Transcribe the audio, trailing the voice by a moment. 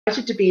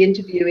delighted to be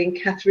interviewing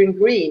Catherine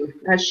Green.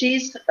 Now,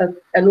 she's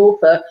an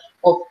author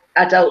of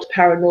adult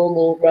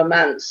paranormal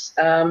romance,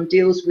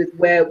 deals with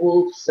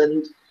werewolves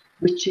and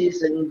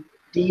witches and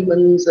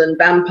demons and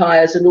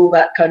vampires and all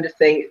that kind of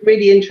thing.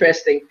 Really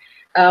interesting.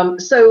 Hello,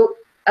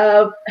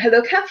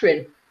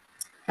 Catherine.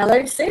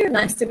 Hello, Sue.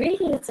 Nice to be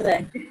here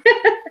today.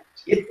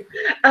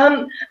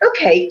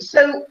 Okay,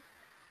 so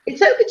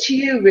it's over to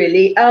you,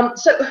 really.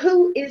 So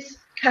who is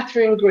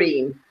Catherine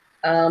Green?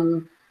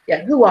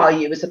 Who are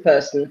you as a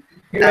person?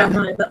 Who am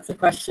I? That's a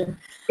question.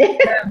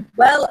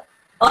 Well,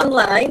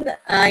 online,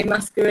 I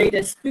masquerade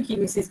as Spooky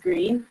Mrs.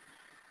 Green.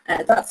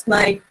 That's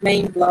my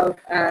main blog,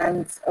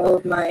 and all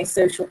of my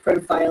social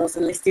profiles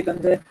are listed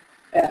under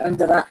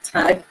that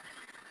tag.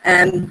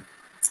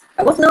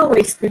 I wasn't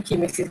always Spooky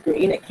Mrs.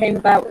 Green. It came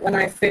about when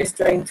I first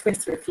joined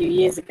Twitter a few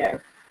years ago,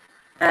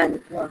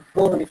 and well,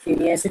 more than a few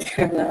years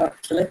ago now,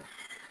 actually.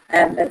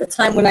 At the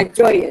time when I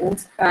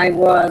joined, I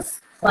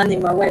was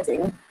planning my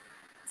wedding,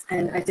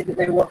 and I didn't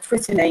know what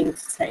Twitter name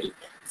to take.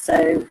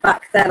 So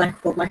back then, I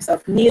called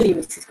myself Nearly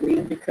Mrs.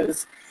 Green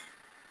because,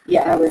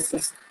 I was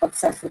just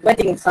obsessed with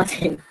wedding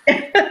planning.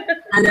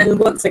 And then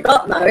once I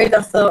got married,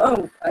 I thought,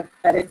 oh, I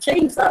better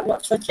change that.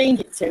 What should I change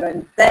it to?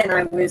 And then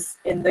I was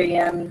in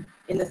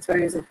the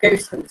throes of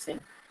ghost hunting.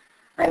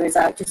 I was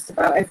out just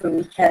about every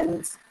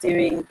weekend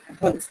doing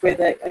hunts with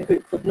a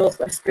group called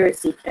Northwest Spirit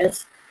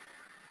Seekers,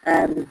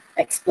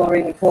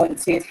 exploring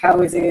haunted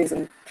houses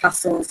and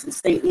castles and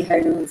stately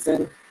homes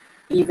and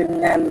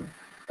even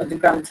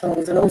underground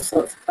tunnels and all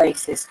sorts of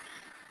places.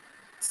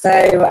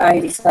 So I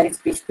decided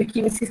to be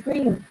Spooky Mrs.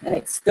 Green, and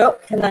it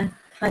stuck, and I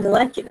kind of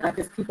like it now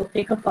because people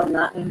pick up on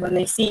that, and when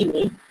they see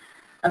me,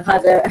 I've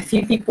had a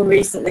few people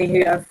recently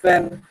who I've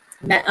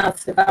met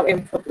out and about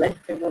in public,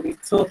 and we'll be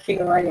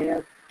talking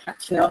or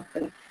catching up,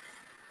 and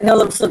all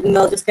of a sudden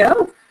they'll just go,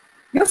 "Oh,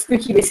 you're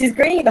Spooky Mrs.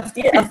 Green off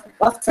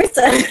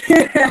Twitter,"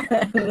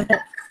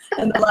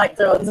 and the light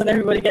dawns, and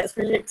everybody gets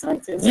really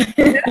excited.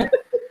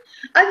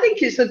 I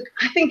think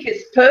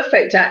it's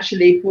perfect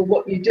actually for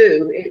what you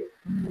do.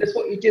 Because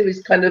what you do is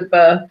kind of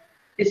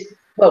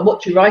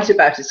what you write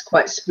about is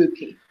quite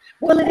spooky.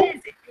 Well, it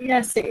is.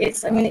 Yes,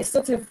 it's. I mean,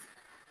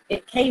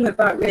 it came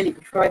about really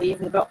before I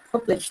even got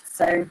published,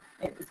 so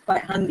it was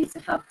quite handy to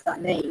have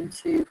that name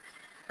to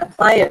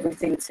apply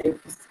everything to,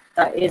 because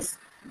that is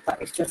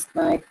just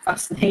my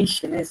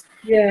fascination, is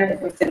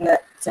everything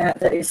that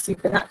is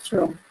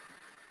supernatural.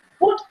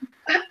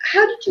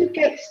 How did you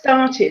get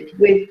started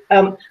with?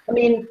 How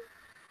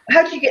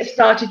did you get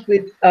started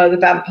with the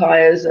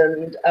vampires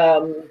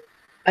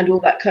and all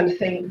that kind of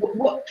thing?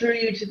 What drew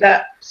you to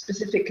that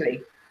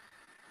specifically?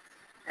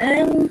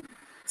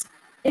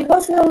 It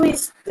wasn't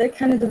always the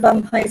kind of the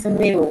vampires and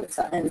werewolves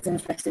that I was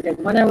interested in.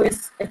 When I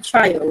was a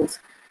child,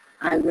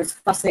 I was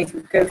fascinated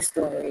with ghost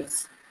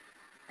stories.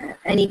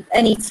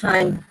 Any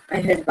time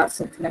I heard about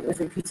something that was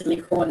repeatedly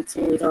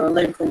haunted or a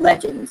local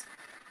legend,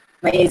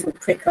 my ears would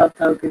prick up.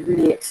 I would be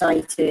really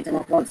excited, and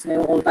I'd want to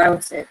know all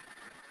about it.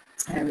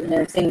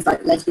 Things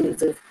like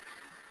legends of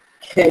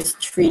cursed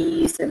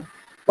trees, and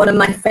one of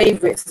my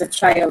favourites as a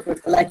child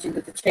was the legend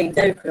of the Chained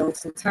Oak at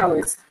Alton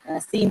Towers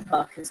theme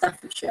park in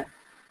Staffordshire,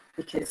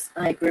 because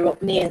I grew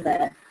up near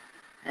there,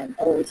 and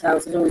Alton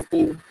Towers has always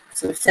been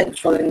sort of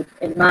central in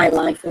my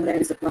life and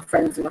those of my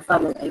friends and my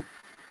family.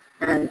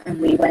 And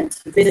we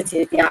went and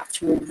visited the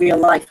actual real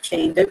life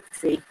chained oak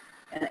tree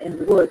in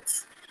the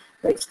woods,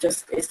 which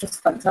it's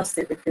just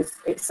fantastic because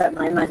it set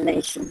my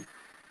imagination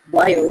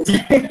wild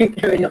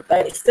going up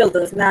there. It still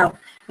does now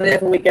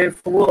whenever we go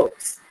for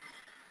walks.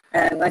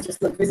 I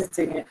just love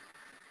visiting it.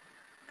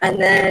 And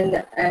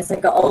then as I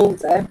got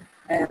older,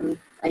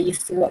 I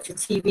used to watch a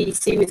TV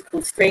series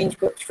called Strange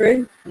But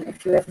True. And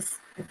if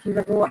you've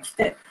ever watched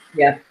it,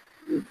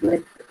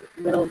 with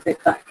all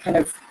that kind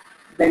of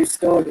those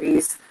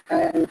stories.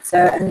 And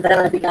then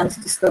I began to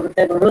discover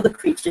there were other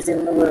creatures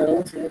in the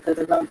world,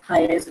 the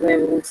vampires,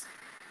 werewolves,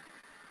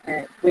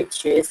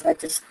 witches.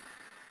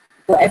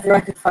 Whatever I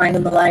could find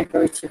in the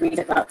library to read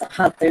about that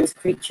had those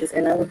creatures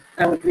in,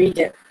 I would read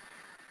it.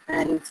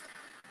 And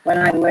when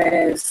I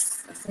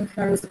think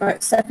I was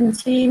about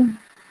 17,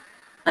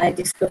 I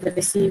discovered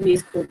a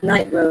series called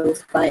Night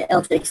World by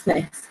L.J.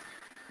 Smith.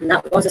 And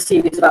that was a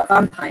series about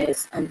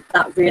vampires, and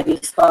that really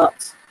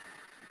sparked,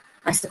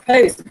 I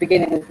suppose, the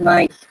beginning of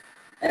my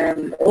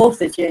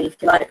author journey,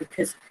 if you like,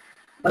 because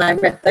when I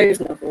read those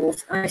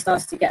novels, I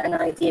started to get an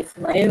idea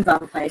for my own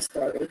vampire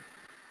story,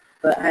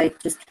 but I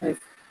just kind of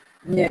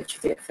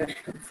nurtured it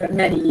for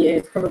many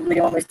years, probably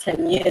almost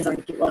 10 years, I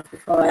think it was,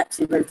 before I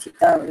actually wrote it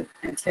down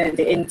and turned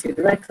it into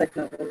the Redcliffe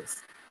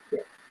novels.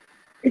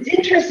 It's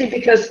interesting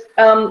because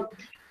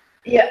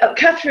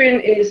Catherine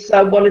is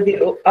one of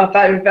the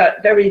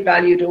very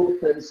valued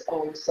authors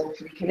on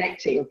Soulfully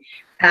Connecting,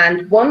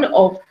 and one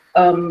of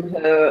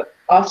her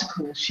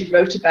articles she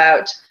wrote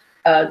about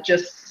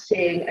just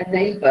seeing a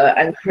neighbour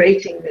and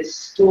creating this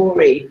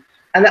story,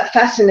 and that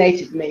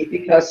fascinated me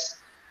because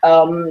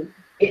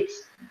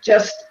it's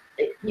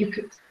you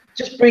could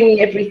just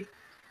bringing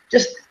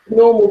just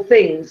normal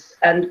things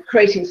and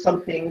creating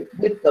something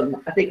with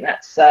them. I think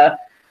that's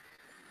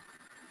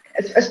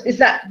Is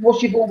that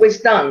what you've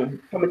always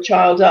done from a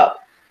child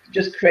up?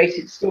 Just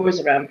created stories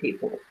around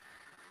people?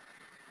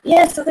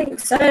 Yes, I think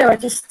so. I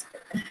just,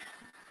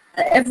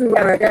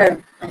 everywhere I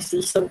go, I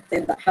see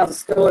something that has a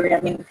story. I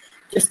mean,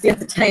 just the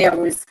other day I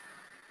was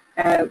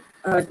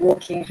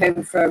walking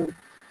home from,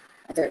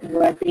 I don't know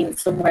where I'd been,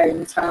 somewhere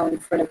in town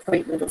for an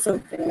appointment or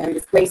something, and I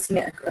was waiting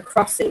at a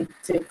crossing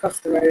to cross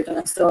the road, and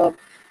I saw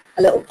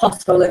a little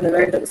pothole in the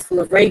road that was full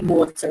of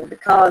rainwater, and the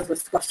cars were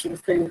splashing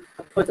through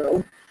a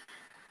puddle.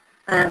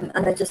 And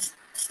I just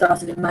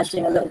started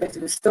imagining a little bit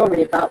of a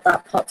story about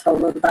that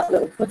pothole or that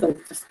little puddle,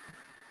 just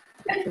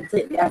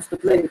completely out of the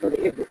blue, but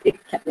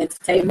it kept me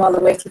entertained while I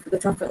waited for the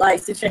traffic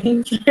lights to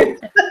change.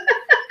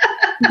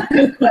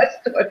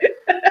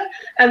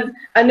 And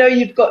I know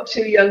you've got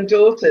 2 young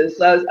daughters.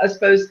 I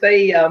suppose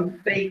they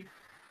have the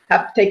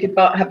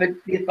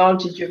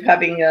advantage of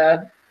having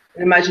an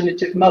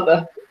imaginative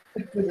mother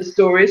with the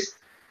stories.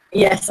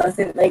 Yes, I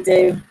think they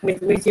do.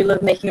 We do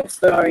love making up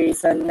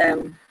stories, and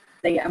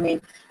I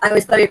mean, I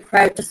was very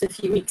proud just a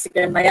few weeks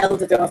ago. My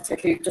elder daughter,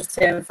 who just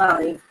turned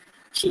 5,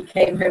 she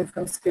came home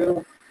from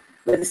school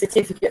with a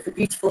certificate for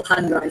beautiful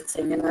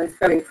handwriting, and I was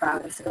very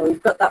proud. I said, "Oh,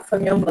 you've got that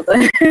from your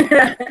mother."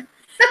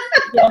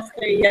 Yes,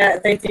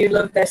 they do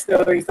love their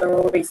stories. They're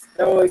always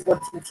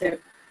wanting to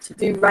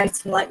do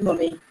writing like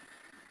mummy,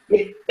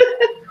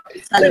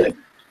 telling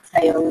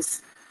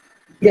tales.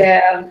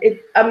 Yeah,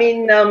 I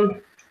mean,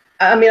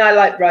 I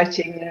like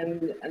writing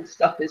and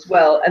stuff as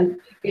well, and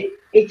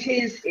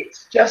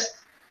it's just,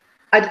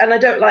 and I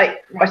don't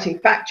like writing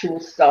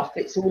factual stuff.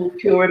 It's all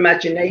pure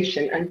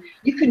imagination, and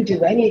you can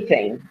do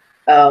anything.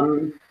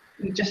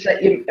 You just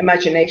let your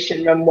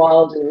imagination run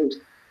wild, and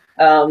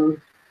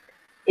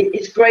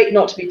it's great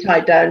not to be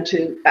tied down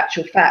to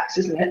actual facts,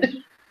 isn't it?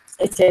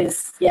 It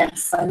is,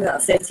 yes, and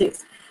that's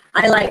it.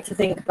 I like to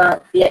think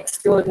about the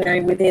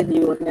extraordinary within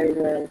the ordinary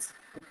world,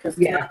 because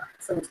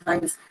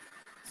sometimes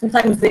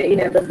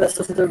the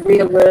sort of the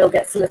real world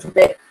gets a little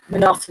bit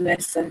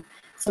monotonous, and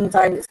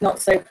sometimes it's not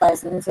so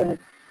pleasant. And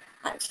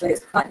actually,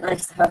 it's quite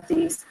nice to have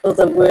these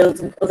other worlds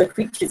and other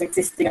creatures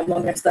existing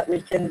among us that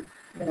we can,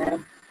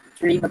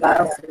 dream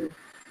about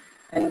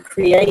and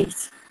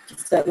create,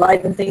 just to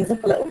liven things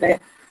up a little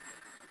bit.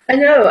 I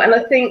know, and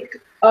I think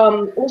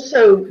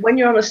also when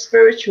you're on a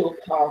spiritual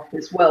path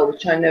as well,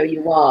 which I know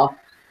you are,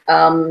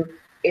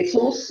 it's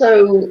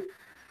also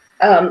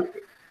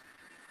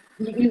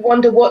you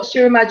wonder what's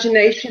your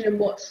imagination and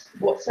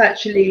what's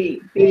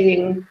actually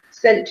being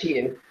sent to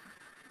you.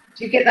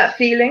 Do you get that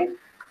feeling?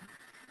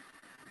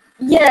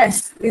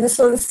 Yes, the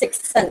sort of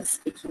sixth sense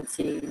speaking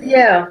to you.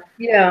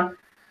 Yeah.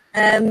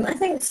 I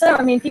think so.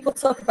 I mean, people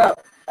talk about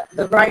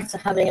the writer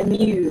having a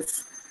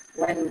muse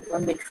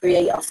when we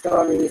create our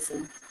stories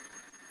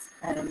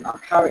and our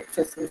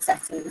characters and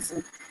settings,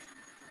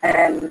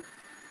 and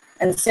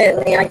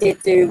certainly I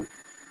did do.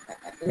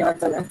 I've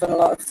done a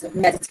lot of, sort of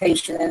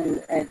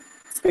meditation and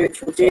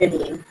spiritual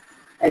journeying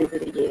over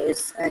the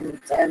years,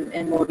 and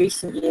in more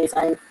recent years,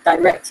 I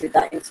directed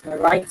that into my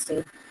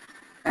writing,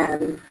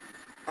 and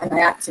I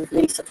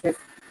actively sort of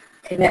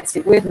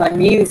connected with my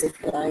muse, if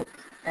you like,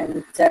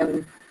 and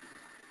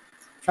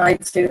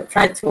tried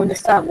to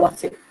understand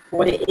what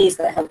it is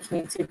that helps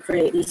me to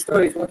create these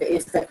stories, what it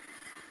is that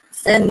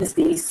sends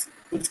these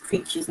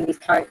creatures and these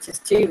characters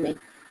to me.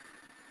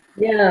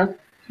 Yeah,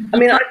 I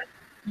mean,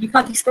 you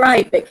can't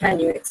describe it, can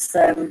you? It's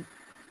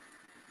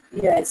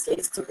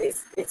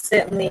it's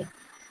certainly,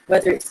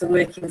 whether it's the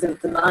workings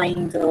of the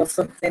mind or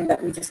something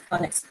that we just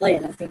can't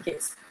explain. I think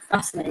it's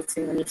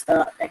fascinating when you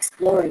start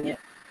exploring it.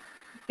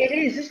 It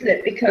is, isn't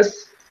it?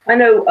 Because I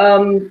know,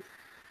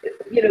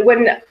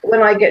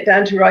 when I get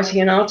down to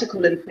writing an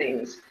article and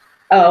things,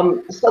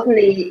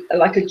 suddenly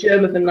like a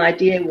germ of an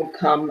idea will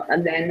come,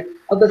 and then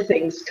other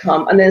things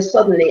come, and then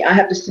suddenly I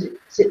have to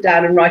sit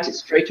down and write it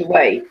straight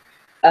away.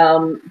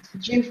 Do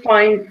you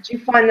find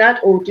that,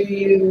 or do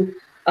you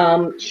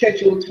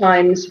schedule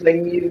times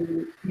when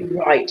you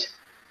write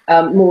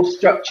more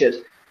structured?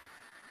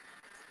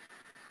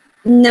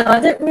 No, I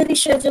don't really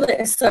schedule it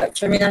as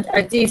such. I mean,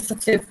 I do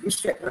sort of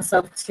restrict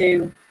myself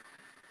to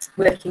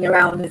working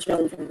around the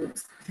children.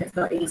 It's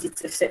not easy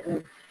to sit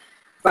and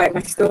write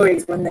my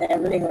stories when they're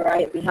running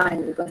right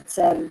behind me, but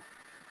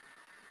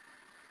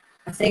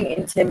I think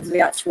in terms of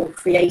the actual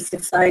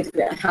creative side of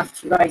it, I have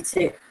to write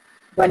it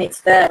when it's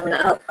there,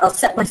 and I'll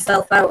set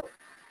myself out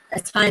a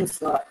time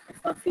slot.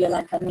 If I feel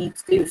like I need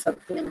to do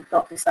something and I've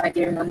got this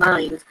idea in my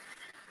mind,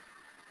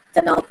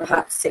 then I'll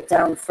perhaps sit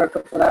down for a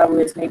couple of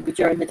hours, maybe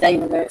during the day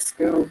when they're at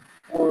school,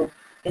 or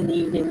in the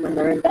evening when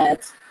they're in bed.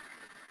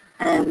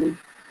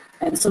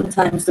 And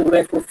sometimes the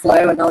work will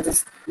flow and I'll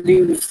just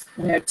lose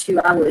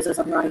 2 hours as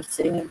I'm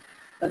writing.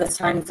 Other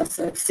times I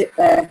sort of sit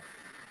there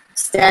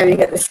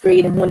staring at the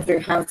screen and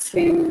wondering how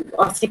to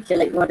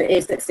articulate what it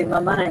is that's in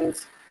my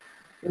mind.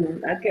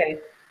 Okay.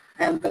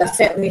 But I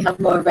certainly have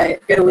more of a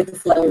go with the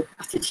flow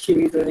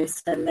attitude on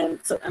it. And then,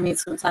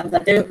 sometimes I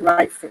don't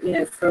write for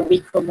a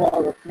week or more,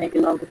 or maybe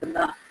longer than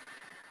that.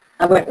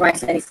 I won't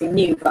write anything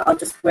new, but I'll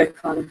just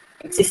work on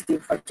existing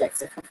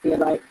projects if I feel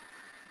like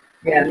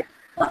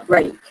that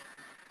break.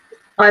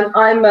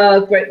 I'm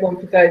a great one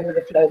for going with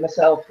the flow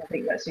myself. I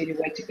think that's the only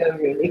way to go,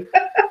 really.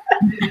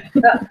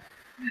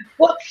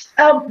 What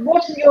are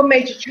your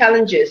major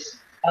challenges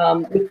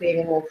with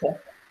being an author?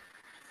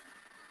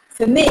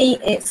 For me,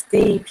 it's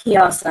the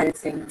PR side of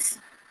things.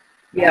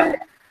 Yeah.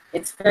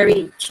 It's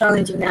very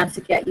challenging now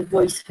to get your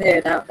voice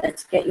heard out there,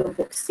 to get your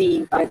book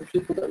seen by the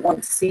people that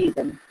want to see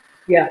them.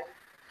 Yeah.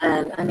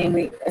 I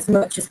mean, as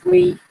much as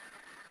we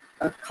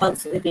are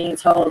constantly being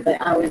told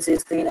that ours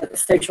is the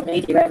social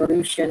media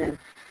revolution, and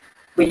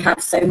we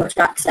have so much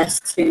access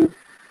to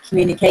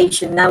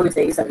communication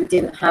nowadays that we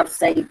didn't have,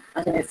 say,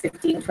 I don't know,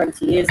 15,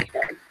 20 years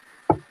ago.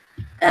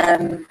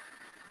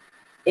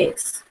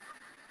 It's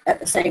at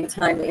the same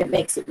time, it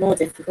makes it more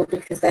difficult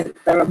because there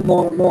are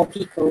more and more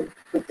people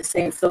with the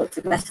same sorts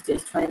of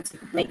messages trying to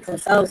make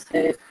themselves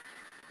heard.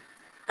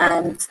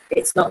 And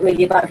it's not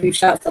really about who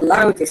shouts the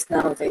loudest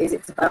nowadays,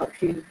 it's about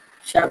who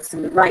shouts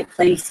in the right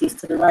places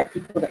to the right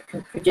people that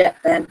can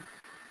project them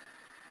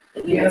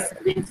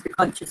into the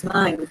conscious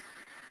mind.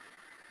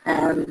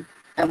 And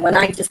when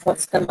I just want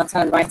to spend my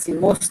time writing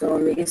more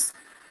stories,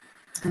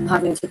 I'm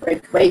having to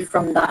break away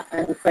from that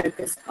and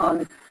focus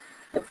on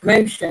the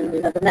promotion,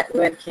 the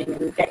networking,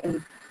 and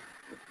getting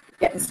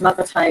some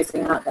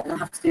advertising out there, and I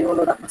have to do all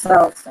of that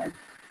myself. So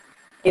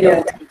it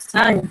all takes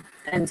time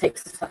and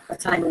takes the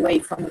time away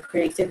from the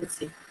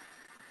creativity.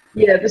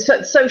 Yeah, the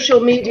social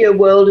media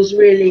world has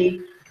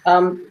really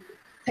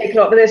taken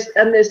off. There's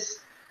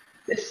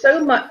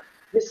so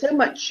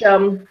much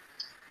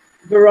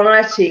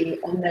variety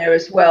on there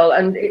as well,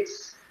 and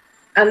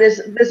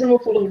there's an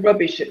awful lot of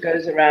rubbish that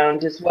goes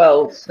around as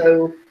well.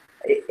 So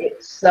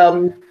it's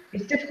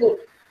difficult.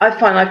 I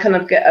find I kind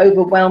of get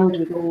overwhelmed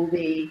with all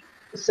the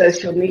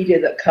social media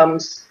that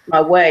comes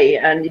my way,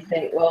 and you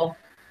think, well,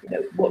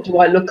 what do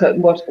I look at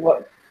and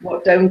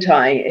what don't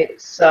I?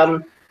 It's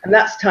and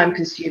that's time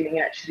consuming,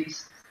 actually,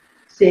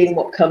 seeing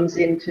what comes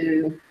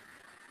into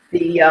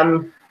the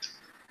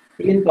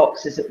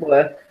inbox, as it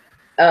were.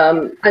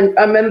 And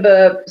I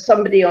remember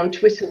somebody on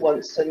Twitter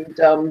once, and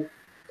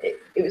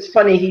it was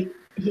funny.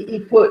 He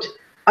put,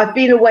 "I've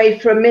been away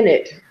for a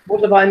minute.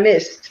 What have I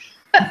missed?"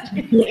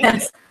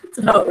 Yes, it's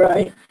not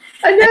right.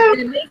 I know.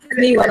 It amazes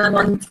me when I'm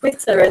on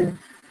Twitter and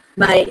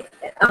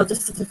I'll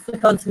just sort of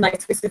flick onto my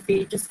Twitter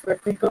feed just for a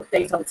quick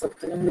update on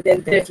something, and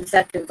within 30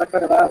 seconds I've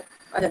got about,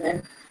 I don't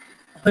know,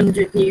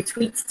 100 new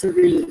tweets to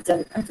read,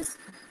 and I just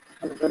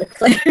haven't got a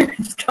clue. I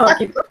just can't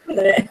keep up with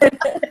it.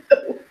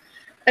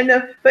 I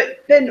know,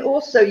 but then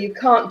also you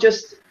can't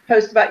just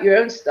post about your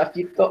own stuff.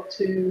 You've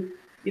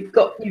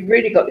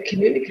really got to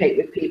communicate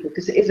with people,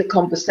 because it is a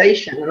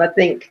conversation, and I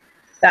think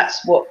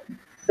that's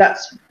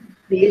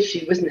the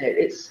issue, isn't it?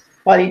 It's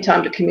finding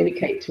time to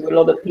communicate to a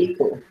lot of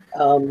people.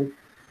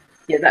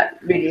 That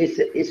really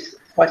is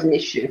quite an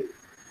issue.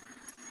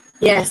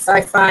 Yes,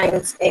 I find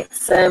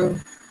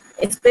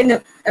it's been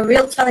a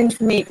real challenge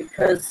for me,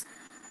 because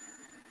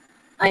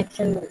I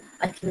can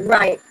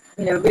write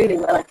really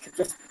well. I could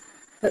just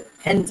put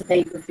pen to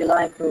paper, if you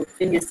like, or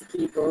fingers to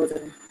keyboard,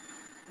 and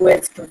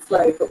words can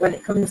flow. But when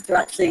it comes to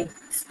actually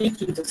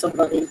speaking to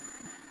somebody,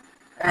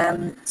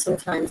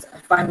 sometimes I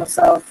find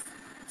myself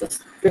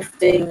just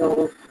drifting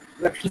or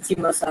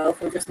repeating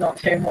myself, or just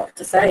not knowing what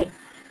to say.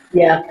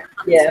 Yeah.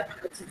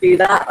 To do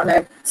that on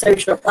a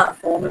social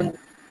platform, and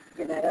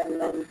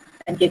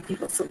and give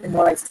people something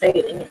more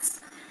exciting.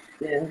 It's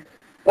a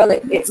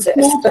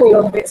study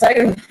of its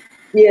own.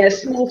 Yeah,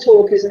 small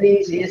talk isn't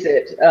easy, is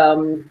it?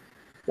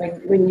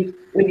 When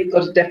you've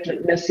got a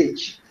definite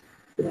message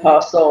to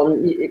pass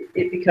on,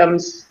 it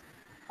becomes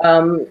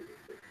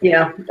it's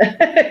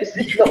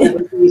not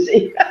always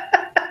easy.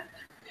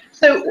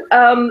 So,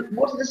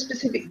 what are the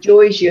specific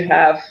joys you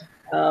have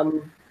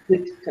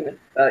with kind of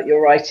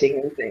your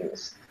writing and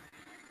things,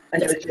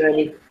 and your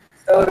journey?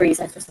 Stories.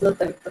 I just love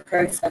the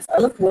process. I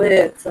love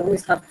words. I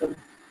always have them.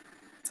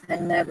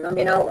 And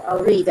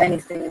I'll read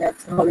anything.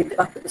 I'll read the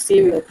back of the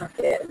cereal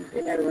packet,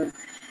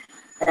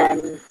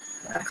 and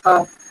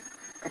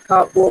I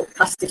can't walk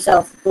past a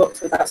shelf of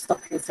books without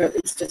stopping to at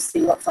least just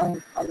see what's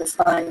on the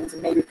spines,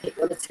 and maybe pick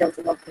one or two of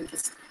them up and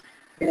just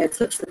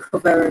touch the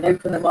cover and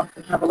open them up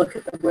and have a look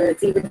at the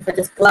words. Even if I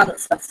just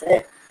glance at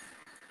it,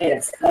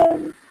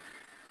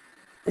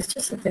 there's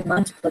just something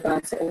magical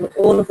about it.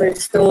 All of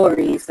those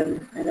stories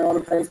and all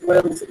of those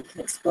worlds that you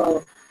can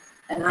explore.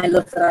 And I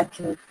love that I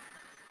can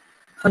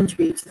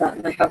contribute to that,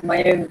 and I have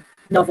my own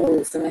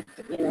novels, and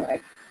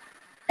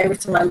every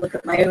time I look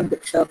at my own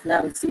bookshelf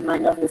now and see my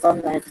novels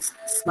on there, I just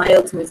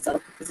smile to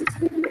myself, because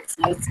it's really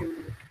exciting.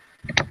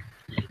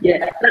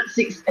 Yeah, that's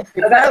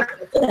about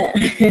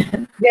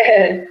it.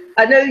 Yeah,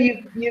 I know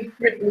you've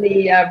written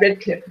the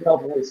Redcliffe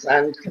novels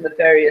and kind of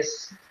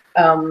various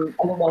other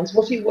ones.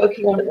 What are you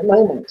working on at the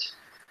moment?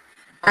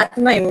 At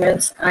the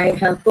moment, I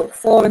have book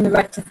 4 in the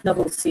Redcliffe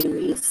novel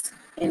series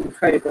in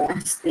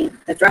progress. The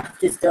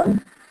draft is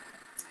done,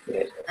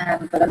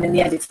 but I'm in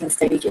the editing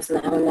stages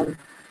now, and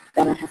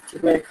then I have to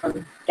work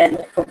on getting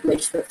it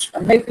published, which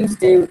I'm hoping to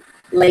do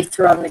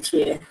later on this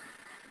year.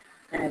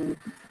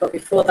 But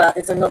before that,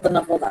 there's another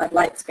novel that I'd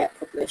like to get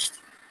published,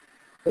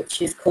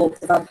 which is called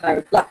The Vampire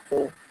of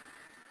Blackpool.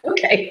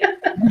 Okay.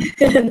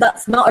 And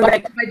that's not a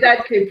regular. My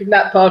dad came from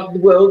that part of the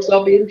world, so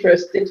I'll be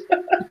interested.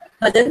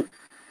 Pardon?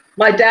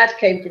 My dad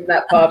came from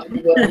that part of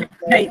the world.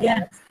 So. Right,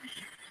 yeah.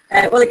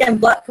 Well, again,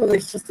 Blackpool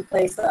is just a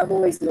place that I've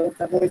always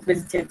loved. I've always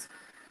visited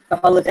for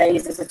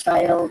holidays as a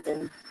child,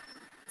 and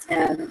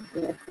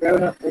you know,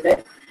 grown up with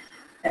it.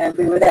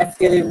 We were there for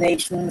the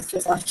Illuminations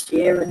just last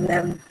year,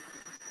 and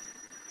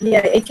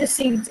yeah, it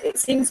seemed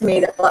to me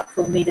that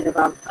Blackpool needed a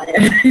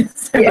vampire,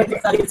 so Yeah. I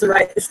decided to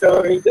write the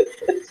story.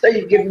 So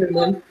you've given them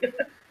one.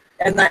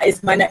 And that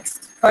is my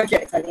next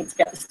project. I need to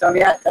get the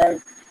story out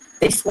there.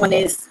 This one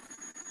is,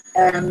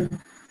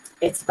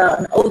 it's about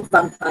an old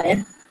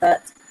vampire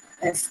that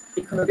has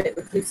become a bit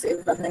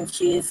reclusive, and then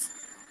she is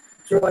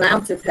drawn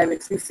out of her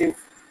reclusive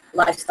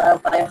lifestyle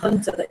by a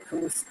hunter that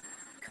comes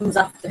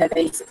after her,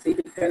 basically,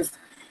 because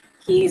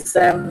he's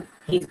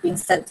been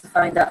sent to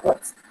find out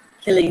what's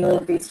killing all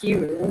of these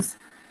humans,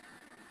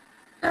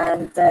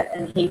 and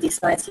he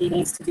decides he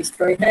needs to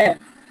destroy her,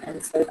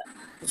 and so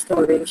the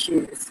story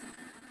ensues.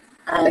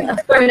 And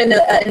I've thrown in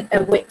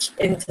a witch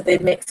into the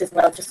mix as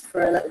well, just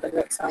for a little bit of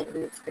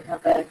excitement. We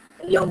have a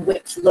young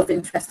witch love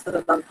interest for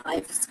the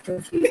vampire, just to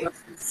confuse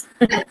matters.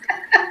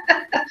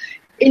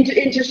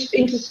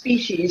 into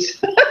species.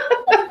 So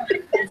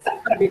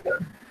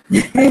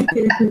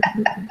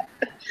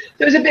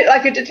it's a bit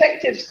like a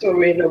detective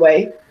story in a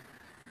way.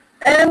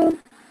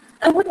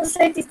 I wouldn't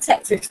say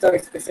detective story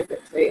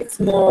specifically. It's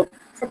more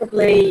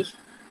probably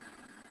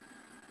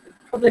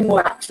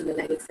more action than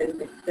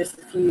anything. There's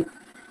a few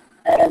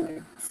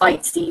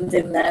fight scenes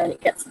in there, and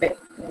it gets a bit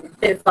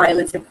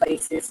violent in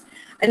places.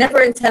 I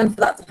never intend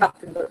for that to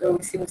happen, but there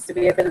always seems to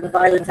be a bit of a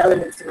violent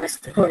element in my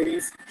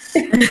stories.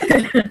 Maybe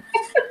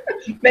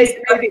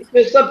it's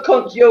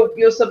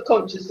your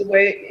subconscious, the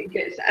way it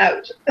gets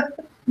out.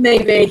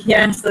 Maybe,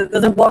 yes.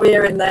 There's a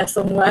warrior in there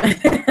somewhere.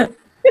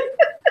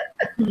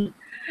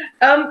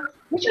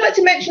 Would you like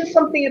to mention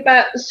something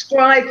about the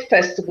Scribe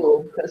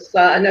Festival? Because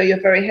I know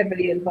you're very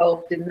heavily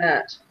involved in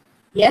that.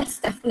 Yes,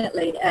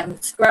 definitely.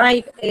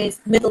 Scribe is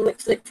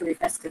Middlewich Literary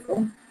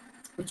Festival,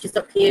 which is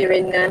up here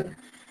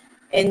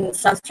in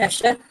South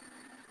Cheshire.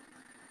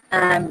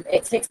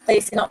 It takes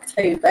place in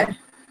October.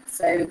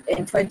 So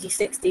in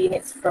 2016,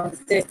 it's from the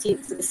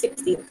 13th to the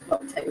 16th of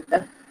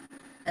October,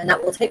 and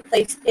that will take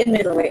place in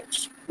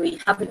Middlewich. We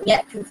haven't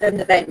yet confirmed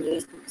the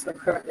venues because we're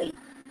currently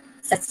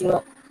setting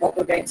up what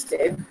we're going to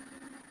do.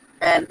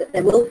 But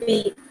there will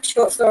be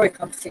short story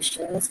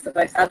competitions for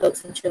both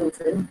adults and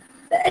children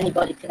that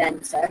anybody can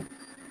enter.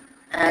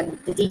 And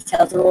the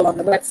details are all on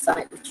the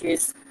website, which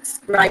is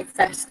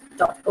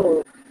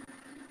scribefest.org.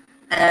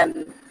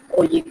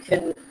 Or you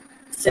can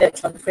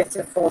search on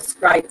Twitter for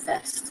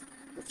Scribefest,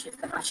 which is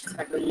the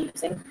hashtag we're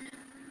using.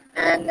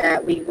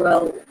 And we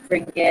will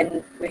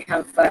we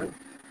have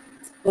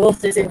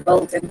authors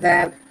involved in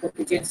there. We'll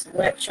be doing some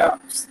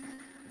workshops,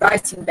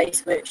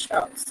 writing-based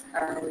workshops,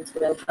 and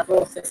we'll have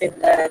authors in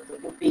there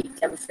that will be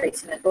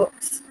demonstrating their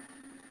books.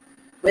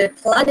 We're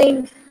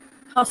planning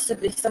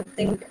possibly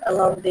something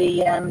along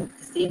the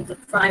themes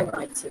of crime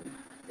writing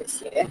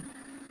this year,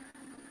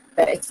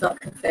 but it's not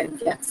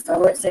confirmed yet, so I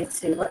won't say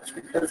too much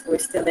because we're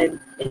still in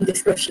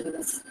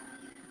discussions.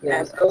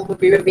 Yes. All will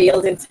be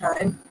revealed in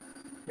time.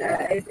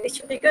 It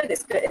should be good.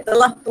 It's good.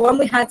 The one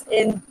we had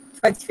in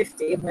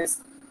 2015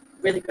 was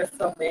really good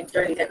fun. We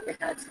enjoyed it. We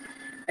had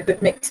a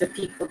good mix of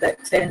people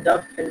that turned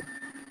up, and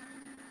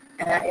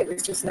it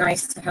was just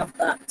nice to have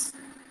that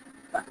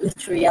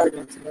literary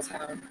element in the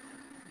town.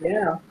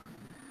 Yeah,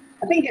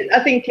 I think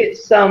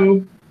it's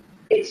so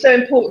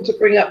important to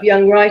bring up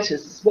young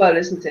writers as well,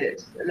 isn't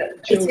it?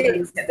 Let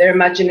children get their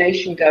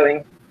imagination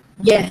going.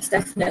 Yes,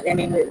 definitely. I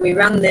mean, we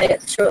ran the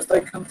short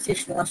story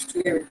competition last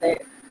year.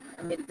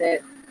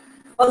 The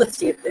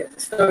quality of the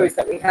stories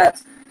that we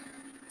had,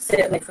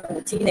 certainly from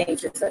the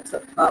teenagers that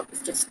took part,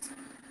 was just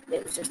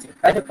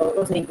incredible. It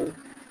wasn't even.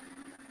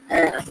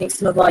 I think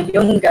some of our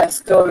younger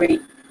story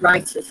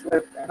writers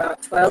were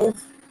about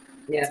 12,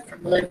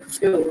 from local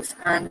schools,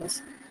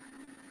 and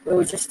we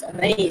were just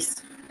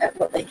amazed at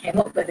what they came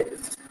up with. It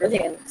was just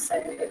brilliant. So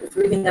it was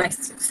really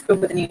nice to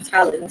discover the new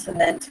talent and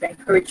then to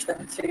encourage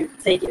them to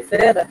take it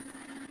further.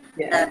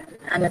 Yeah.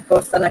 And of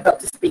course, then I got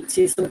to speak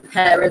to some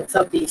parents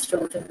of these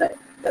children that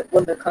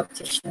won the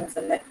competitions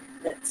and that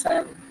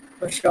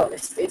were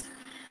shortlisted.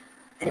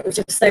 And it was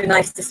just so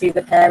nice to see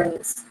the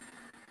parents,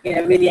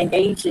 really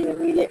engaging and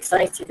really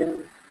excited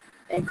and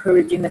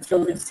encouraging the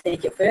children to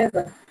take it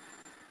further.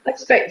 I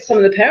expect some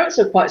of the parents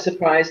are quite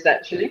surprised,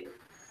 actually.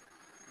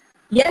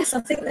 Yes,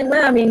 I think they were.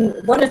 I mean,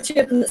 one or two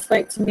of them that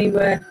spoke to me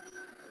were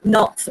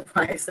not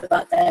surprised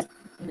about their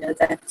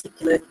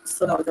particular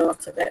son or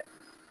daughter that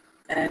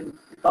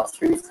got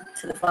through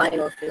to the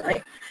final, if you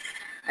like.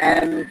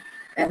 And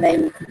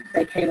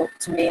they came up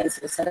to me and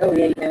sort of said, "Oh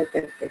yeah,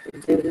 they've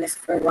been doing this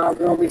for a while.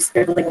 They're always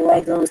scribbling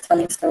away. They're always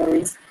telling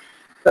stories."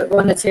 But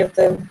one or two of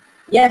them,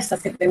 yes, I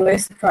think they were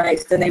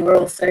surprised, and they were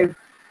also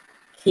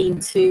keen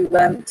to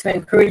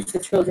encourage the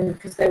children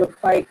because they were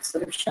quite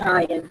sort of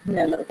shy and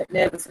a little bit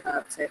nervous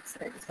about it. So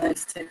it was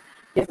nice to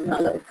give them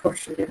that little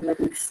push and give them a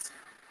boost.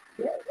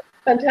 Yeah,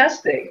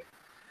 fantastic.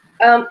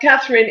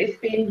 Catherine, it's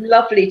been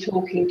lovely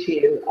talking to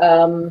you.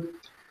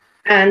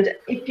 And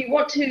if you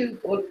want to,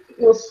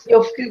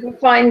 you can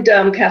find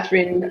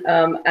Catherine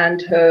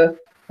and her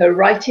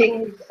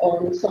writings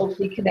on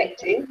Soulfully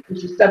Connecting,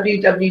 which is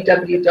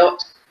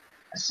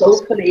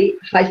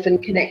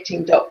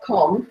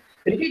www.soulfully-connecting.com.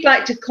 But if you'd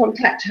like to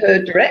contact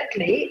her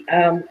directly,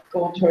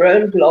 go onto her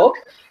own blog,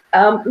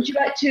 would you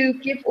like to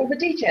give all the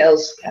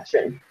details,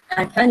 Catherine?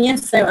 I can,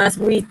 yes. So as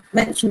we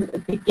mentioned at the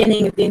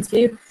beginning of the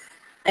interview,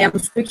 I am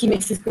Spooky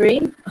Mrs.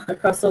 Green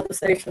across all the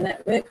social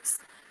networks.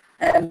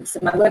 So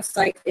my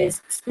website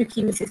is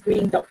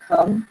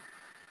spookymrsgreen.com,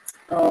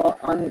 or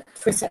on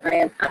Twitter I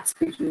am at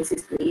Spooky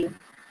Mrs. Green,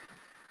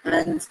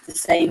 and the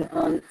same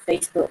on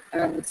Facebook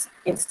and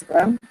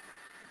Instagram.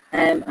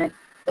 I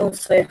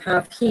also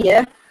have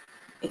here,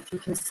 if you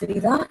can see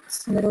that,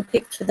 a little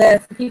picture there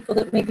for people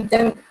that maybe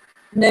don't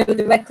know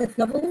the Redcliffe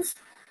novels.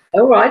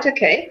 Oh, right,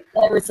 okay.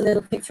 There is a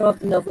little picture of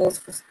the novels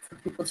for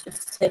people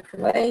just to take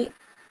away.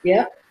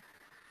 Yeah.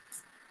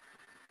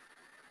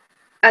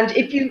 And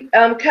if you,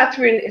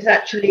 Catherine is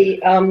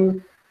actually,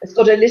 has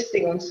got a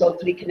listing on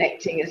Soulfully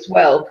Connecting as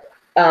well.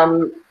 I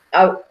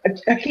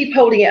keep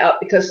holding it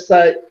up because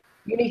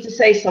you need to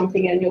say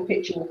something and your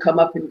picture will come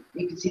up and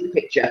you can see the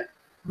picture.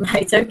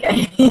 Right,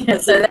 okay.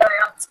 So there we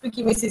are,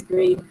 Spooky Mrs.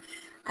 Green.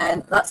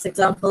 And that's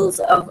examples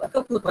of a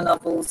couple of my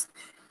novels.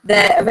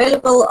 They're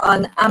available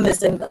on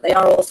Amazon, but they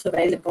are also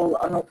available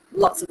on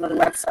lots of other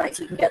websites.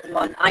 You can get them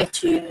on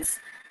iTunes,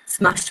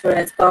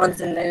 Smashwords, Barnes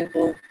 &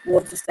 Noble,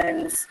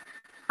 Waterstones,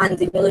 and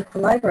in your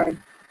local library.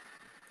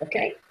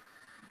 Okay,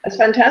 that's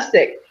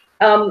fantastic.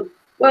 Well,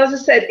 as I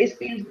said, it's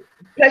been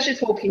a pleasure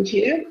talking to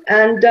you,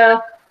 and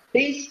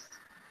please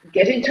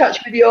get in touch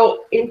with your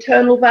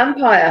internal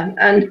vampire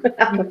and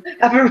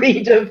have a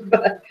read of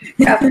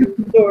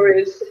Catherine's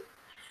stories.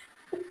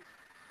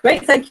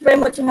 Great, thank you very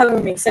much for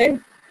having me,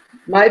 Sue.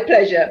 My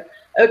pleasure.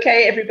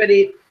 Okay,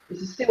 everybody,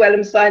 this is Sue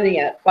Ellam signing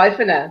out. Bye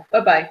for now.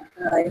 Bye-bye.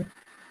 Bye.